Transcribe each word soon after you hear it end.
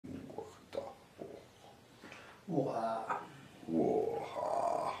Wow. Whoa.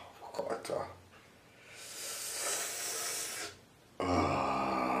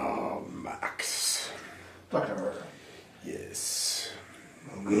 Max. Tekkrr. Yes.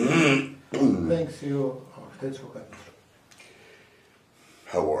 Thanks you. Thanks for coming.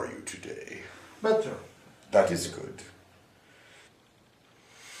 How are you today? Better. That is good.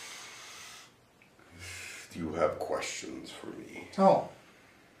 Do you have questions for me? Oh.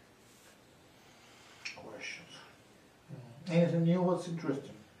 Questions. Anything new? What's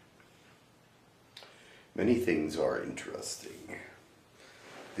interesting? Many things are interesting.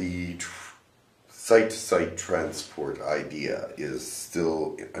 The site-to-site transport idea is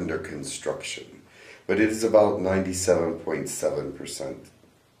still under construction, but it is about 97.7%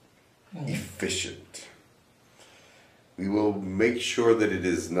 efficient. We will make sure that it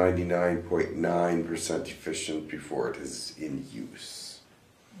is 99.9% efficient before it is in use.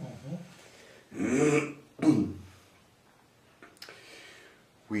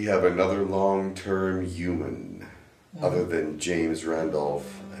 We have another long-term human, other than James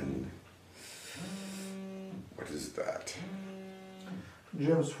Randolph and... what is that?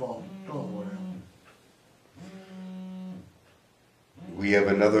 James phone. Don't worry. We have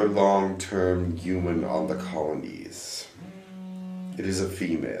another long-term human on the colonies. It is a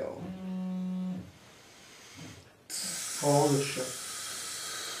female. How old is she?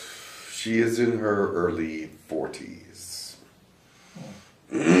 She is in her early 40s.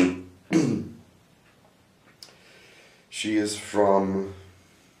 She is from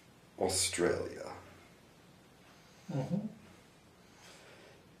Australia.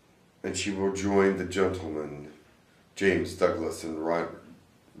 And she will join the gentlemen, James, Douglas, and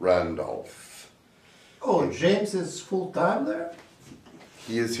Randolph. Oh, James is full-time there?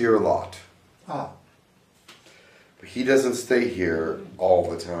 He is here a lot. Ah. But he doesn't stay here all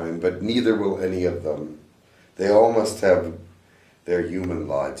the time, but neither will any of them. They all must have their human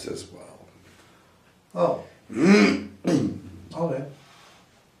lives as well. Oh. Okay.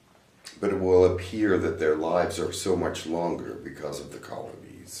 But it will appear that their lives are so much longer because of the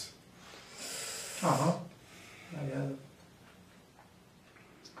colonies. I get it.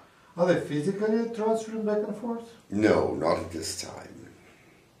 Are they physically transferring back and forth? No, not at this time.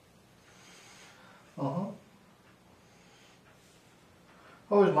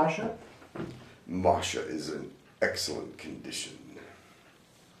 How is Masha? Masha is in excellent condition.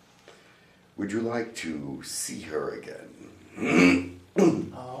 Would you like to see her again?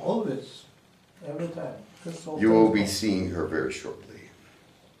 Always. Every time. You will be seeing her very shortly.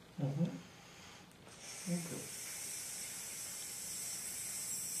 Thank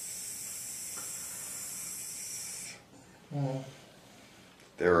you.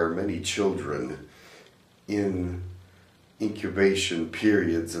 There are many children in incubation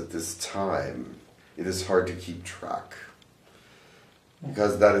periods at this time. It is hard to keep track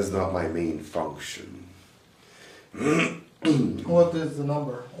because that is not my main function. What is the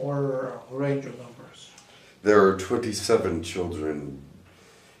number or range of numbers? There are 27 children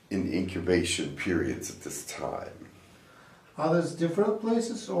in incubation periods at this time. Are these different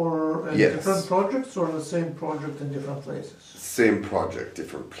places or Yes. different projects or the same project in different places? Same project,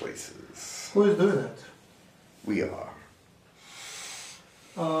 different places. Who is doing it? We are.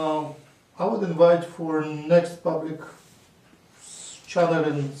 I would invite for next public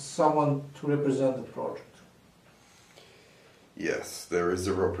channeling someone to represent the project. Yes, there is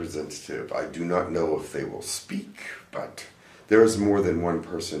a representative. I do not know if they will speak, but there is more than one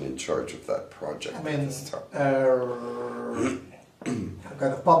person in charge of that project I at mean, this time.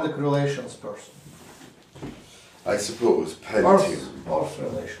 kind of public relations person. I suppose Pentium. Earth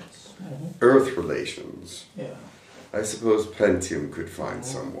relations. Earth relations. Yeah. I suppose Pentium could find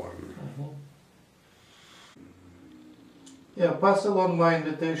someone. Yeah, pass along my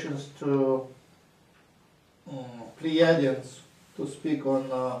invitations to Pleiadians to speak on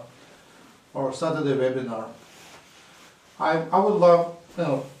our Saturday webinar. I would love,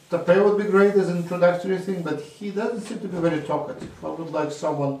 the pay would be great as an introductory thing, but he doesn't seem to be very talkative. I would like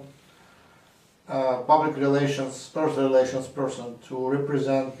someone, public relations, Earth relations person to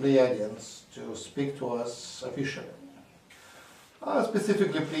represent Pleiadians to speak to us officially.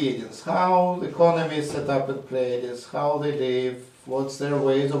 Specifically Pleiadians, how the economy is set up in Pleiades, how they live, what's their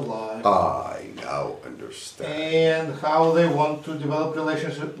ways of life. I now understand. And how they want to develop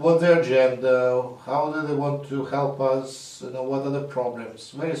relationships, what's their agenda, how do they want to help us, what are the problems,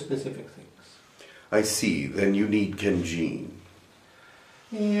 very specific things. I see, then you need Kenjin.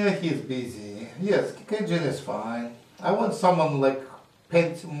 Yeah, he's busy. Yes, Kenjin is fine. I want someone like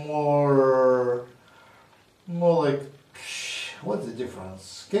more like, what's the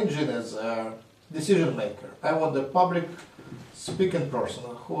difference? Kenjin is decision maker. I want a public speaking person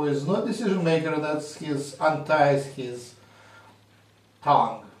who is not decision maker, that's his unties his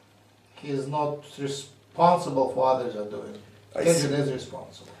tongue. He is not responsible for what others are doing. Agent is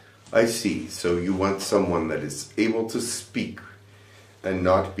responsible. I see. So you want someone that is able to speak and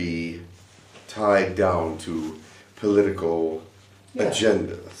not be tied down to political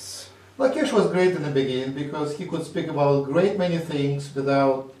agendas. Lakesh was great in the beginning because he could speak about a great many things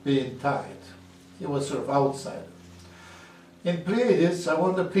without being tied. He was sort of outsider. In Pleiadians, I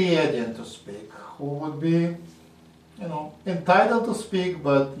want a Pleiadian to speak, who would be, entitled to speak,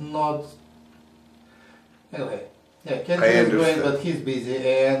 but not. Anyway, Kenji is great, but he's busy,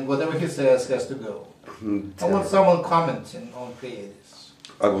 and whatever he says has to go. I want someone commenting on Pleiadians.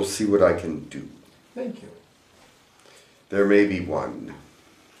 I will see what I can do. Thank you. There may be one.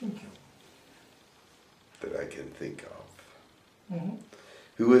 Thank you. That I can think of. Mm-hmm.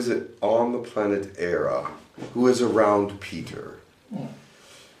 Who is it on the planet Era? Who is around Peter? Mm.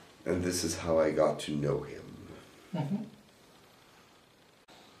 And this is how I got to know him. Mm-hmm.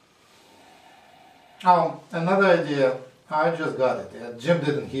 Oh, another idea. I just got it. Jim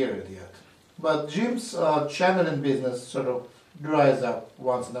didn't hear it yet. But Jim's channeling business sort of dries up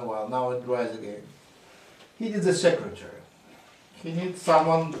once in a while. Now it dries again. He needs a secretary. He needs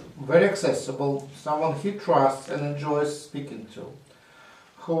someone very accessible, someone he trusts and enjoys speaking to,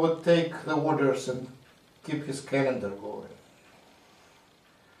 who would take the orders and keep his calendar going.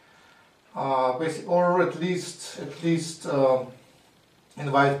 Or at least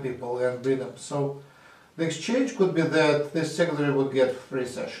invite people and bring them. So the exchange could be that this secretary would get free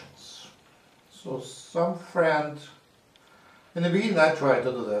sessions. So some friend, in the beginning I tried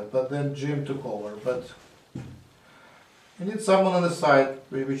to do that, but then Jim took over. But you need someone on the side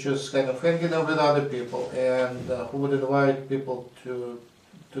which is kind of hanging out with other people and who would invite people to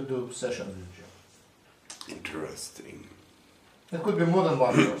do sessions with Jim. Interesting. It could be more than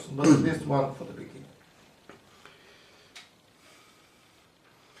one person, but at least one for the beginning.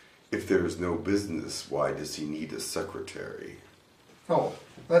 If there is no business, why does he need a secretary? Oh,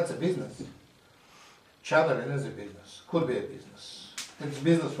 that's a business. Channeling is a business. Could be a business. It's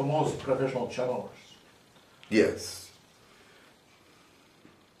business for most professional channelers. Yes.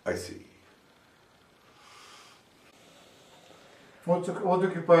 I see. What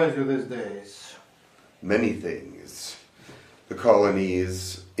occupies you these days? Many things. The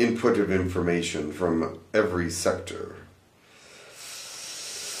colonies, input of information from every sector.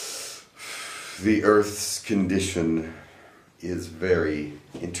 The Earth's condition is very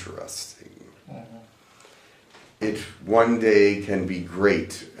interesting. Mm-hmm. It one day can be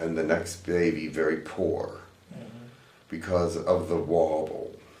great and the next day be very poor because of the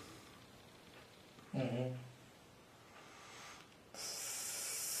wobble. Mm-hmm.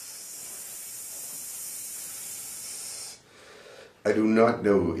 I do not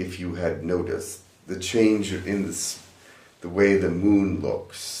know if you had noticed the change in the way the moon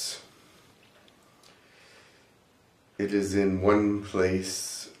looks. It is in one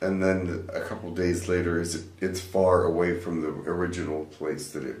place, and then a couple days later, it's far away from the original place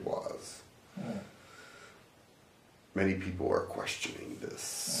that it was. Mm. Many people are questioning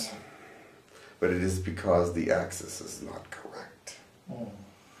this, but it is because the axis is not correct.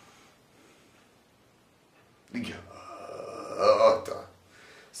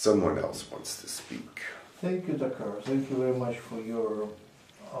 Someone else wants to speak. Thank you, Tekkrr. Thank you very much for your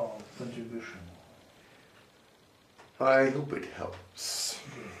contribution. I hope it helps.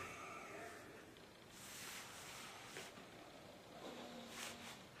 Good.